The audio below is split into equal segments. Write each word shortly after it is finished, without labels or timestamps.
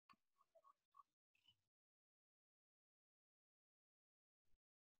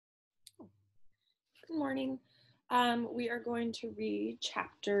Good morning. We are going to read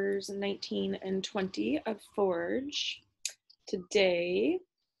chapters 19 and 20 of Forge today.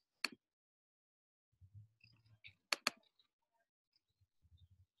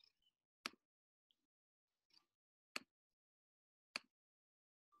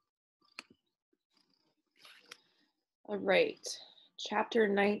 All right, chapter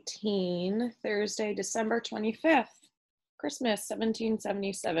 19, Thursday, December 25th, Christmas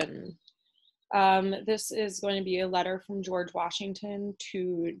 1777. This is going to be a letter from George Washington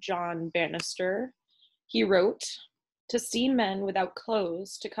to John Bannister. He wrote, "To see men without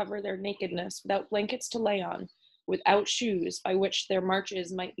clothes to cover their nakedness, without blankets to lay on, without shoes by which their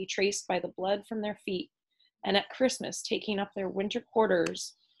marches might be traced by the blood from their feet, and at Christmas taking up their winter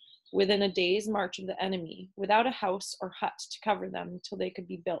quarters within a day's march of the enemy, without a house or hut to cover them till they could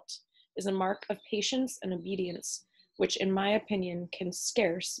be built, is a mark of patience and obedience, which in my opinion can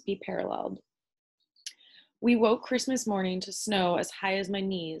scarce be paralleled. We woke Christmas morning to snow as high as my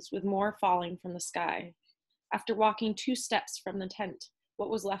knees, with more falling from the sky. After walking 2 steps from the tent,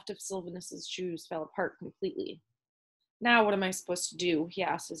 what was left of Sylvanus's shoes fell apart completely. Now what am I supposed to do? He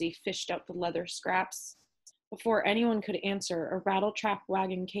asked as he fished out the leather scraps. Before anyone could answer, a rattle-trap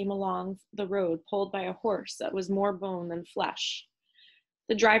wagon came along the road pulled by a horse that was more bone than flesh.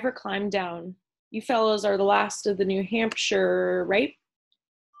 The driver climbed down. "You fellows are the last of the New Hampshire, right?"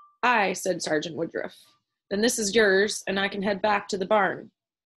 "Aye," said Sergeant Woodruff. "Then this is yours, and I can head back to the barn."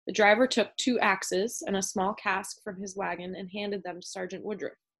 The driver took 2 axes and a small cask from his wagon and handed them to Sergeant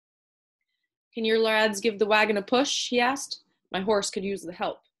Woodruff. "Can your lads give the wagon a push?" he asked. "My horse could use the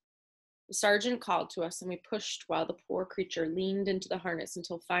help." The sergeant called to us, and we pushed while the poor creature leaned into the harness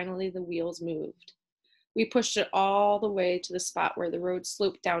until finally the wheels moved. We pushed it all the way to the spot where the road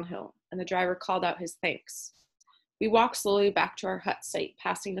sloped downhill, and the driver called out his thanks. We walked slowly back to our hut site,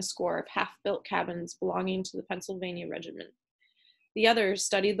 passing a score of half-built cabins belonging to the Pennsylvania Regiment. The others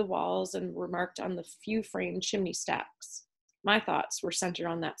studied the walls and remarked on the few framed chimney stacks. My thoughts were centered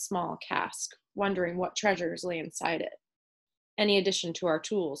on that small cask, wondering what treasures lay inside it. Any addition to our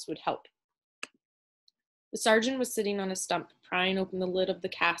tools would help. The sergeant was sitting on a stump, prying open the lid of the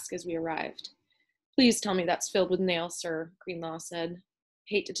cask as we arrived. "Please tell me that's filled with nails, sir," Greenlaw said.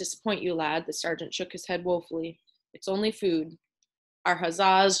 "Hate to disappoint you, lad." The sergeant shook his head woefully. "It's only food." Our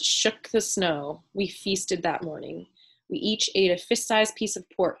huzzas shook the snow. We feasted that morning. We each ate a fist-sized piece of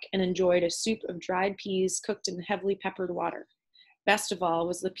pork and enjoyed a soup of dried peas cooked in heavily peppered water. Best of all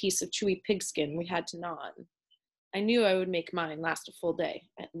was the piece of chewy pigskin we had to gnaw on. I knew I would make mine last a full day,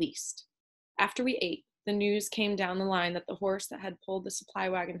 at least. After we ate, the news came down the line that the horse that had pulled the supply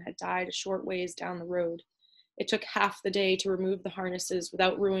wagon had died a short ways down the road. It took half the day to remove the harnesses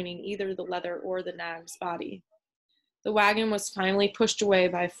without ruining either the leather or the nag's body. The wagon was finally pushed away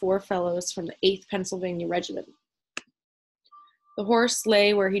by 4 fellows from the 8th Pennsylvania Regiment. The horse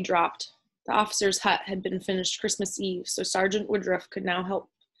lay where he dropped. The officer's hut had been finished Christmas Eve, so Sergeant Woodruff could now help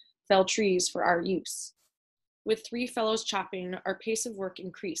fell trees for our use. With 3 fellows chopping, our pace of work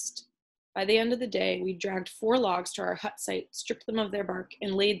increased. By the end of the day, we dragged 4 logs to our hut site, stripped them of their bark,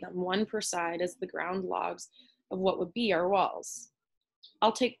 and laid them 1 per side as the ground logs of what would be our walls.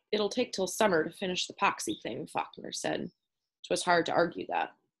 It'll take till summer to finish the epoxy thing," Faulkner said. 'Twas hard to argue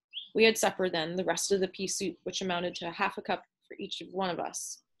that. We had supper then, the rest of the pea soup, which amounted to half a cup for each of one of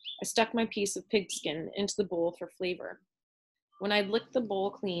us. I stuck my piece of pigskin into the bowl for flavor. When I'd licked the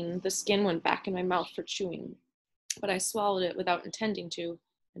bowl clean, the skin went back in my mouth for chewing, but I swallowed it without intending to,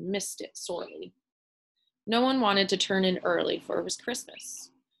 and missed it sorely. No one wanted to turn in early, for it was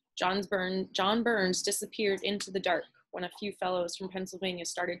Christmas. John Burns disappeared into the dark when a few fellows from Pennsylvania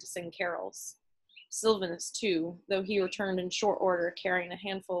started to sing carols. Sylvanus, too, though he returned in short order carrying a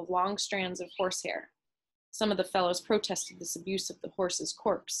handful of long strands of horsehair. Some of the fellows protested this abuse of the horse's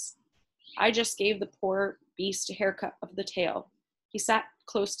corpse. I just gave the poor beast a haircut of the tail. He sat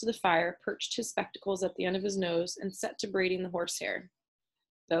close to the fire, perched his spectacles at the end of his nose, and set to braiding the horsehair.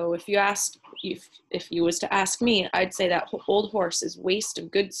 Though if you was to ask me, I'd say that old horse is waste of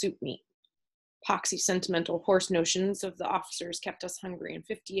good soup meat. Poxy sentimental horse notions of the officers kept us hungry, and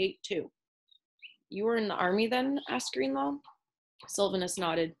 58 too. "You were in the army then?" asked Greenlaw. Sylvanus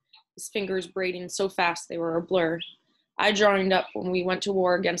nodded, his fingers braiding so fast they were a blur. "I joined up when we went to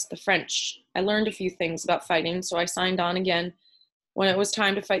war against the French. I learned a few things about fighting, so I signed on again when it was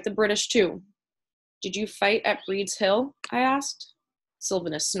time to fight the British too." "Did you fight at Breed's Hill?" I asked.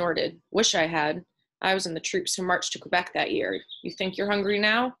 Sylvanus snorted. "Wish I had. I was in the troops who marched to Quebec that year. You think you're hungry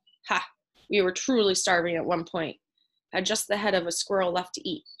now? Ha! We were truly starving at one point. Had just the head of a squirrel left to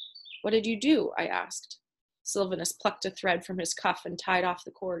eat." "What did you do?" I asked. Sylvanus plucked a thread from his cuff and tied off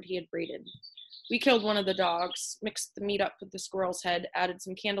the cord he had braided. We killed one of the dogs, mixed the meat up with the squirrel's head, added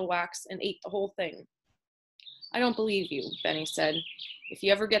some candle wax, and ate the whole thing. I don't believe you, Benny said. If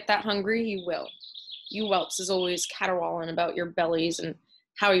you ever get that hungry, you will. You whelps is always caterwauling about your bellies and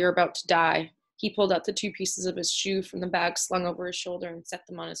how you're about to die. He pulled out the 2 pieces of his shoe from the bag slung over his shoulder and set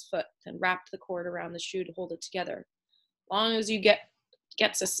them on his foot, then wrapped the cord around the shoe to hold it together. Long as you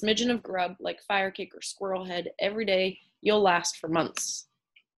gets a smidgen of grub like firecake or squirrel head every day, you'll last for months.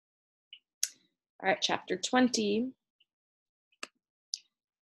 All right, chapter 20.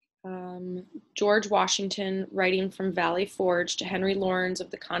 George Washington writing from Valley Forge to Henry Laurens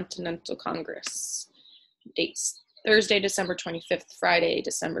of the Continental Congress. Dates: Thursday, December 25th, Friday,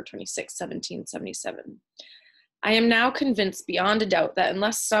 December 26, 1777. I am now convinced beyond a doubt that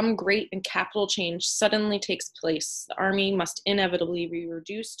unless some great and capital change suddenly takes place, the army must inevitably be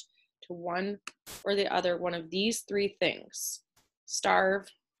reduced to one or the other one of these 3 things: starve,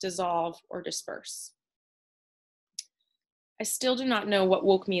 dissolve, or disperse. I still do not know what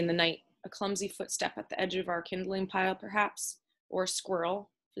woke me in the night, a clumsy footstep at the edge of our kindling pile, perhaps, or a squirrel,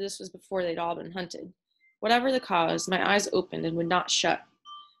 for this was before they'd all been hunted. Whatever the cause, my eyes opened and would not shut.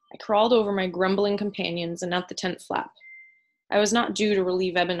 I crawled over my grumbling companions and out the tent flap. I was not due to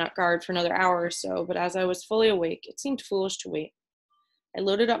relieve Eben at guard for another hour or so, but as I was fully awake, it seemed foolish to wait. I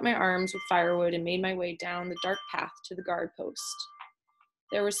loaded up my arms with firewood and made my way down the dark path to the guard post.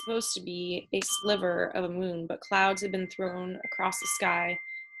 There was supposed to be a sliver of a moon, but clouds had been thrown across the sky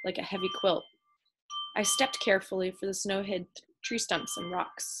like a heavy quilt. I stepped carefully, for the snow hid tree stumps and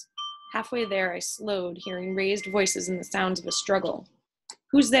rocks. Halfway there, I slowed, hearing raised voices and the sounds of a struggle.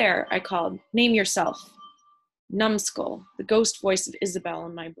 Who's there? I called. Name yourself. Numbskull, the ghost voice of Isabel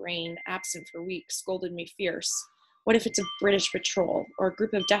in my brain, absent for weeks, scolded me fierce. What if it's a British patrol, or a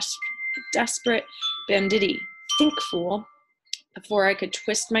group of desperate banditti? Think, fool. Before I could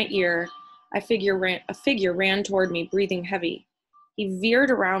twist my ear, a figure ran toward me, breathing heavy. He veered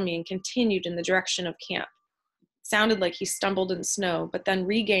around me and continued in the direction of camp. It sounded like he stumbled in snow, but then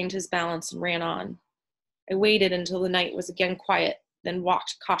regained his balance and ran on. I waited until the night was again quiet, then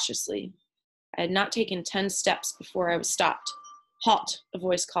walked cautiously. I had not taken 10 steps before I was stopped. Halt, a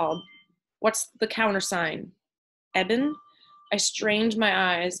voice called. What's the countersign? Eben? I strained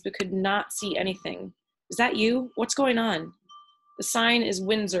my eyes, but could not see anything. Is that you? What's going on? The sign is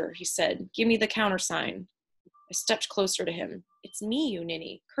Windsor, he said. Give me the countersign. I stepped closer to him. It's me, you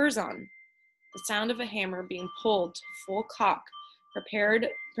ninny, Curzon. The sound of a hammer being pulled to full cock,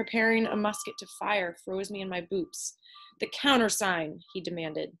 preparing a musket to fire, froze me in my boots. The countersign, he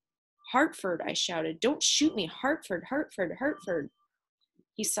demanded. Hartford, I shouted. Don't shoot me, Hartford, Hartford, Hartford.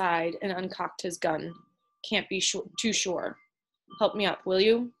 He sighed and uncocked his gun. Can't be too sure. Help me up, will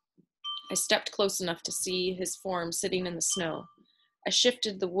you? I stepped close enough to see his form sitting in the snow. I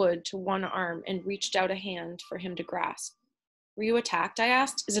shifted the wood to one arm and reached out a hand for him to grasp. Were you attacked? I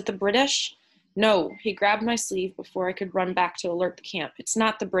asked. Is it the British? No, he grabbed my sleeve before I could run back to alert the camp. It's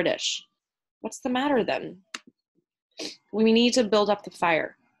not the British. What's the matter then? We need to build up the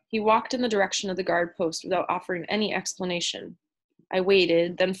fire. He walked in the direction of the guard post without offering any explanation. I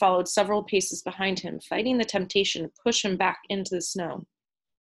waited, then followed several paces behind him, fighting the temptation to push him back into the snow.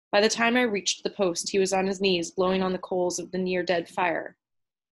 By the time I reached the post, he was on his knees, blowing on the coals of the near-dead fire.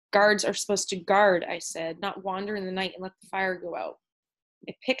 Guards are supposed to guard, I said, not wander in the night and let the fire go out.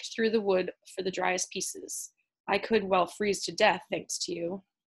 I picked through the wood for the driest pieces. I could well freeze to death, thanks to you.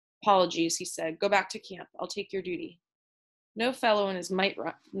 Apologies, he said. Go back to camp. I'll take your duty. No fellow in his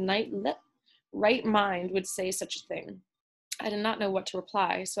right mind would say such a thing. I did not know what to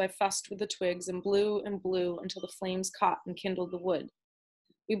reply, so I fussed with the twigs and blew until the flames caught and kindled the wood.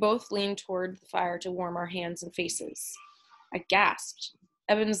 We both leaned toward the fire to warm our hands and faces. I gasped.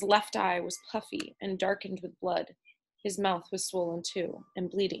 Eben's left eye was puffy and darkened with blood. His mouth was swollen too, and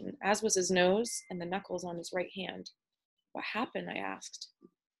bleeding, as was his nose and the knuckles on his right hand. What happened? I asked.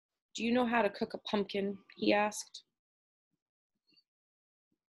 Do you know how to cook a pumpkin? He asked.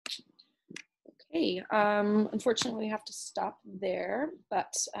 Okay, unfortunately we have to stop there,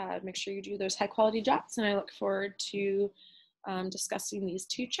 but make sure you do those high quality jots, and I look forward to discussing these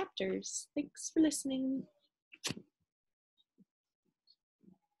 2 chapters. Thanks for listening.